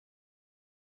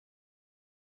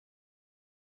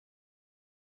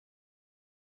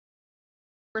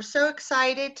We're so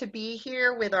excited to be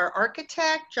here with our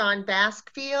architect, John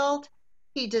Baskfield.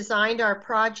 He designed our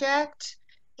project,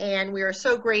 and we are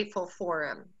so grateful for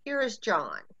him. Here is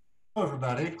John. Hello,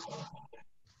 everybody.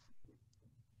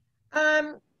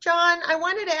 John, I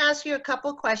wanted to ask you a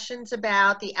couple questions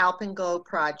about the Alpenglow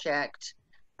project.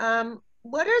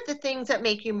 What are the things that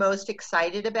make you most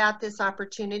excited about this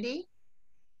opportunity?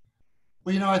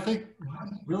 Well, I think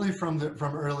really from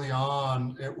early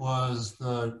on, it was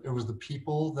the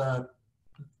people that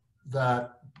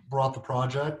brought the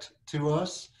project to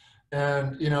us,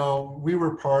 and we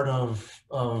were part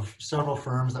of several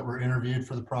firms that were interviewed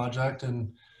for the project,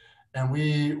 and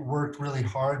we worked really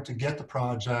hard to get the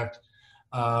project,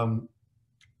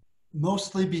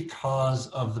 mostly because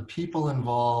of the people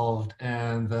involved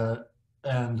and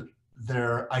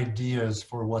their ideas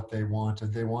for what they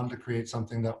wanted. They wanted to create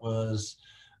something that was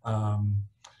a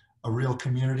real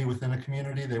community within a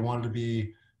community. They wanted to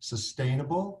be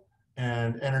sustainable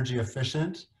and energy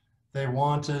efficient. They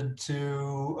wanted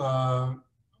to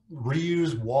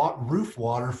reuse roof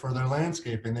water for their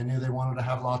landscaping. They knew they wanted to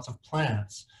have lots of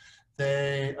plants.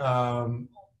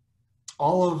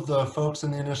 All of the folks in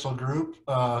the initial group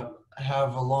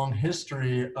have a long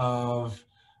history of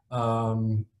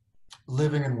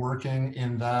living and working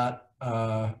in that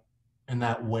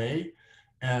way.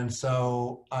 And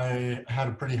so I had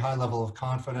a pretty high level of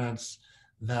confidence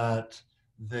that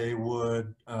they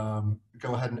would go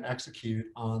ahead and execute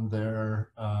on their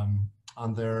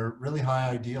really high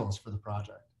ideals for the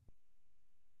project.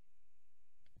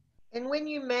 And when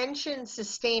you mentioned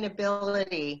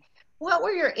sustainability, what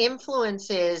were your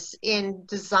influences in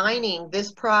designing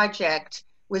this project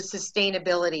with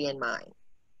sustainability in mind?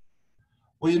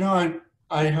 Well,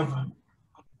 I have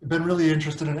been really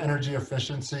interested in energy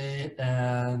efficiency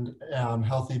and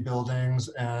healthy buildings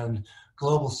and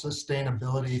global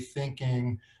sustainability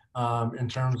thinking in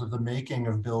terms of the making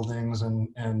of buildings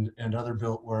and other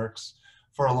built works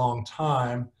for a long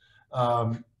time.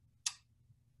 I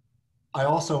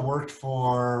also worked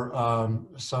for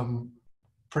some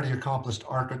pretty accomplished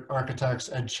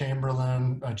architects, Ed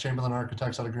Chamberlain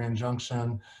Architects out of Grand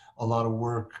Junction, a lot of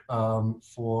work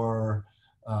for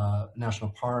national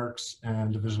parks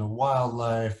and Division of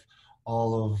Wildlife.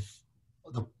 All of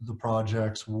the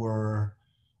projects were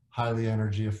highly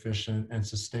energy efficient and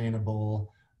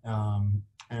sustainable,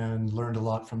 and learned a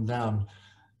lot from them.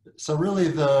 So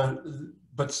really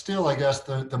but still, I guess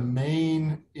the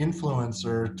main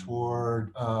influencer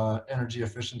toward energy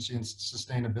efficiency and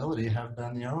sustainability have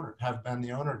been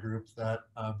the owner group that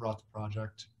brought the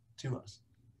project to us.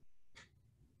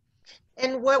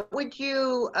 And what would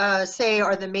you say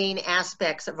are the main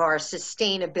aspects of our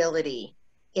sustainability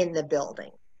in the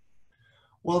building?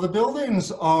 Well, the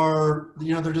buildings are,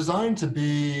 they're designed to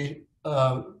be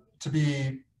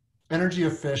energy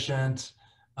efficient,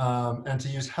 and to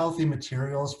use healthy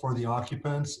materials for the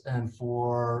occupants and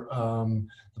for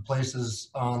the places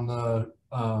on the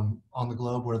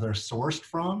globe where they're sourced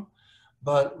from.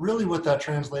 But really what that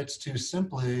translates to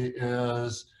simply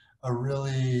is a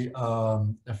really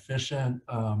efficient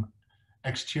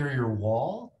exterior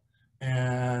wall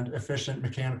and efficient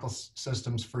mechanical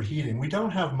systems for heating. We don't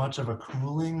have much of a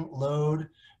cooling load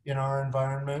in our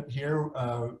environment here.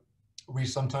 We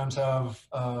sometimes have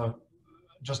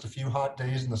just a few hot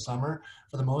days in the summer.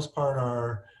 For the most part,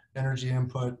 our energy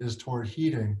input is toward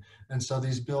heating. And so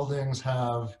these buildings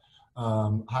have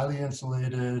highly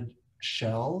insulated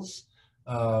shells.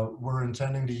 We're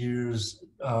intending to use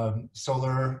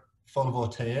solar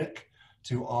photovoltaic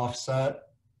to offset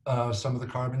some of the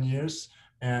carbon use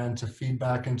and to feed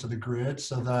back into the grid,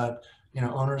 so that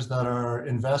owners that are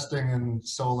investing in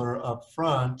solar up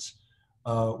front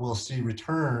will see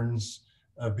returns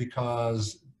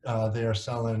because they are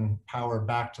selling power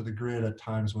back to the grid at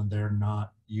times when they're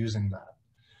not using that.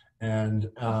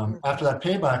 And after that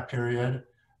payback period,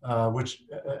 which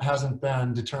hasn't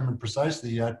been determined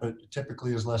precisely yet, but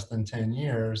typically is less than 10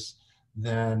 years,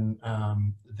 then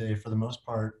they, for the most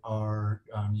part, are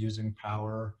using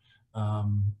power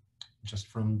just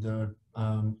from the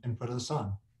input of the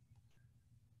sun.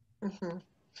 Mm-hmm.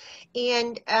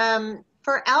 And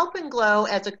for Alpenglow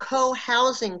as a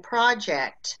co-housing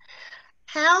project,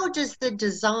 how does the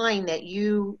design that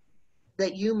you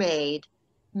made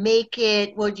make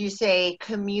it, would you say,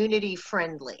 community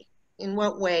friendly? In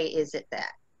what way is it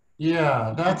that?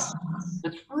 Yeah, it's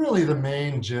really the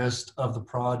main gist of the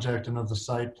project and of the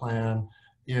site plan,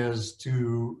 is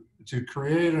to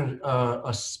create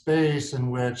a space in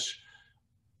which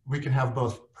we can have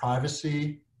both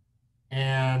privacy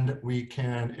and we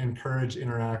can encourage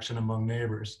interaction among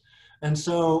neighbors. And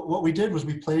so what we did was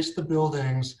we placed the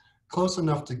buildings close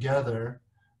enough together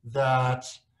that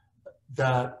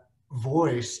that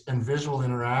voice and visual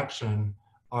interaction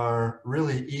are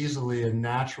really easily and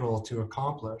natural to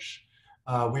accomplish.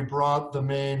 We brought the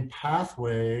main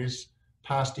pathways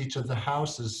past each of the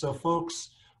houses, so folks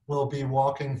will be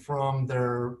walking from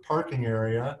their parking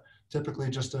area, typically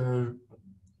just a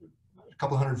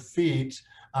couple hundred feet,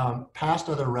 past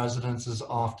other residences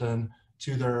often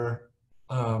to their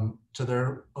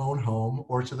own home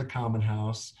or to the common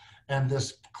house. And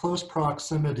this close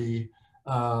proximity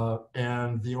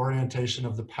and the orientation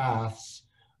of the paths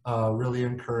really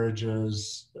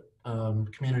encourages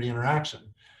community interaction,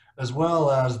 as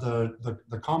well as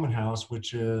the common house,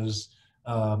 which is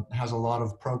has a lot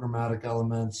of programmatic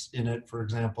elements in it. For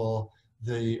example,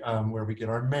 the where we get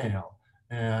our mail,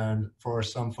 and for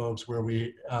some folks where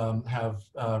we have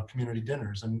community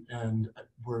dinners, and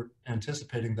we're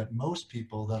anticipating that most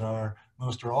people that are,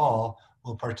 most or all,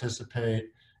 will participate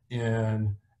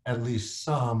in at least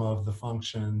some of the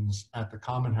functions at the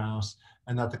common house,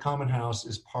 and that the common house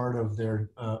is part of their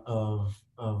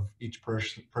of each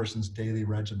person's daily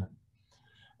regimen.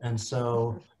 And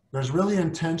so there's really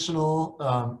intentional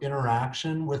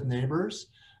interaction with neighbors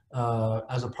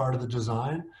as a part of the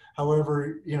design.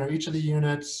 However, each of the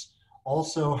units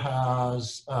also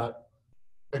has,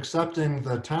 excepting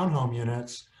the townhome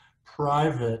units,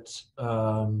 private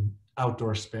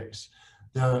outdoor space.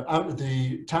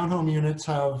 The townhome units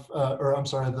have, or I'm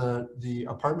sorry, the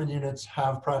apartment units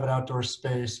have private outdoor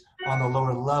space on the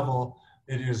lower level.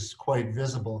 It is quite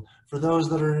visible. For those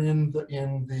that are in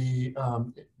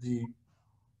the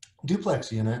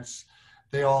duplex units,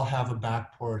 they all have a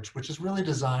back porch, which is really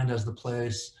designed as the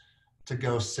place to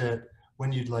go sit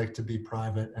when you'd like to be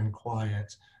private and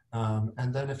quiet.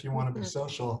 And then if you want to be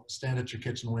social, stand at your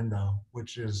kitchen window,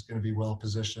 which is going to be well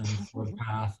positioned for the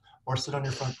path, or sit on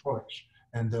your front porch.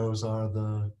 And those are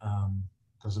the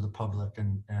public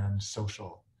and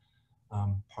social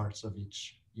parts of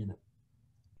each unit.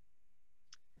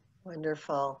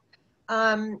 Wonderful.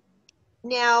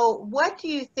 Now, what do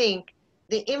you think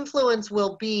the influence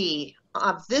will be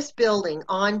of this building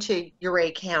onto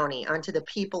Ouray County, onto the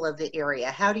people of the area?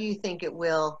 How do you think it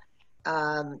will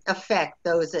affect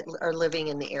those that are living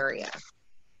in the area?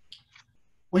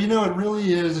 Well, it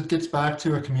really is. It gets back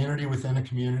to a community within a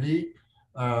community.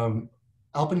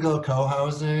 Alpenglow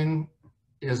Cohousing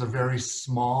is a very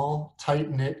small,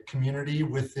 tight-knit community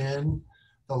within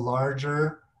the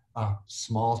larger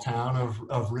small town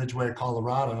of Ridgway,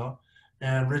 Colorado.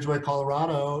 And Ridgway,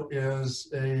 Colorado is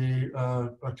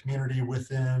a community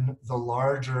within the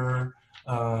larger,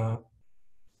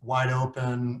 wide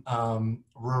open,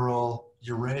 rural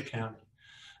Ouray County.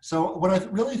 So what I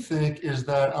really think is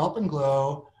that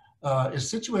Alpenglow is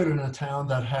situated in a town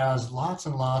that has lots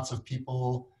and lots of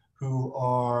people who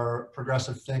are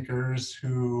progressive thinkers,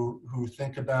 who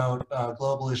think about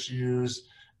global issues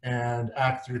and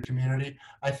act through community.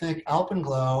 I think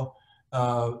Alpenglow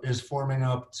is forming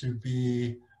up to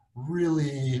be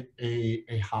really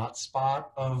a hot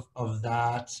spot of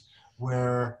that,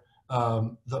 where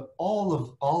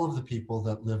all of the people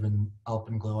that live in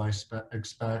Alpenglow, I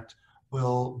expect,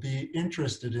 will be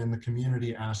interested in the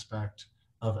community aspect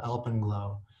of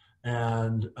Alpenglow,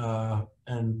 and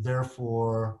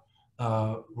therefore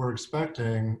we're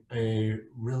expecting a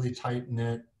really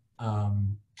tight-knit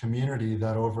community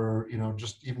that over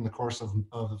just even the course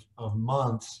of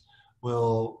months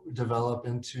will develop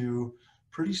into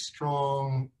pretty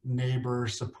strong neighbor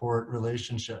support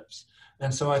relationships.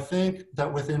 And so I think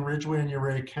that within Ridgway and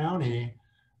Ouray County,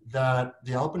 that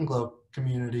the Alpenglow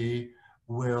community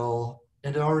will,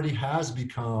 and it already has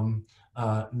become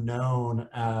known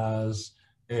as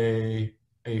a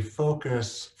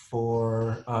focus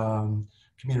for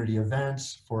community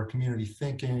events, for community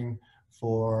thinking,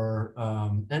 for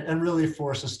and really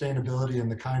for sustainability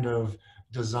and the kind of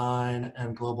design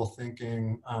and global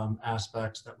thinking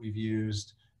aspects that we've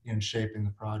used in shaping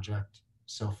the project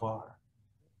so far.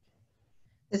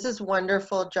 This is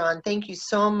wonderful, John. Thank you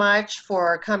so much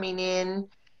for coming in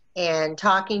and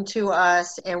talking to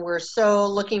us. And we're so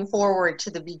looking forward to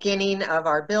the beginning of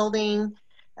our building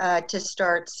to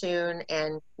start soon.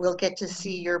 And we'll get to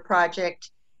see your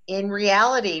project in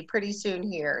reality pretty soon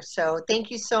here. So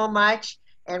thank you so much.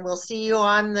 And we'll see you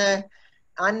on the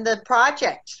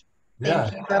project. Yeah.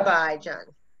 Thank you. Bye-bye, John.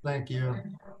 Thank you.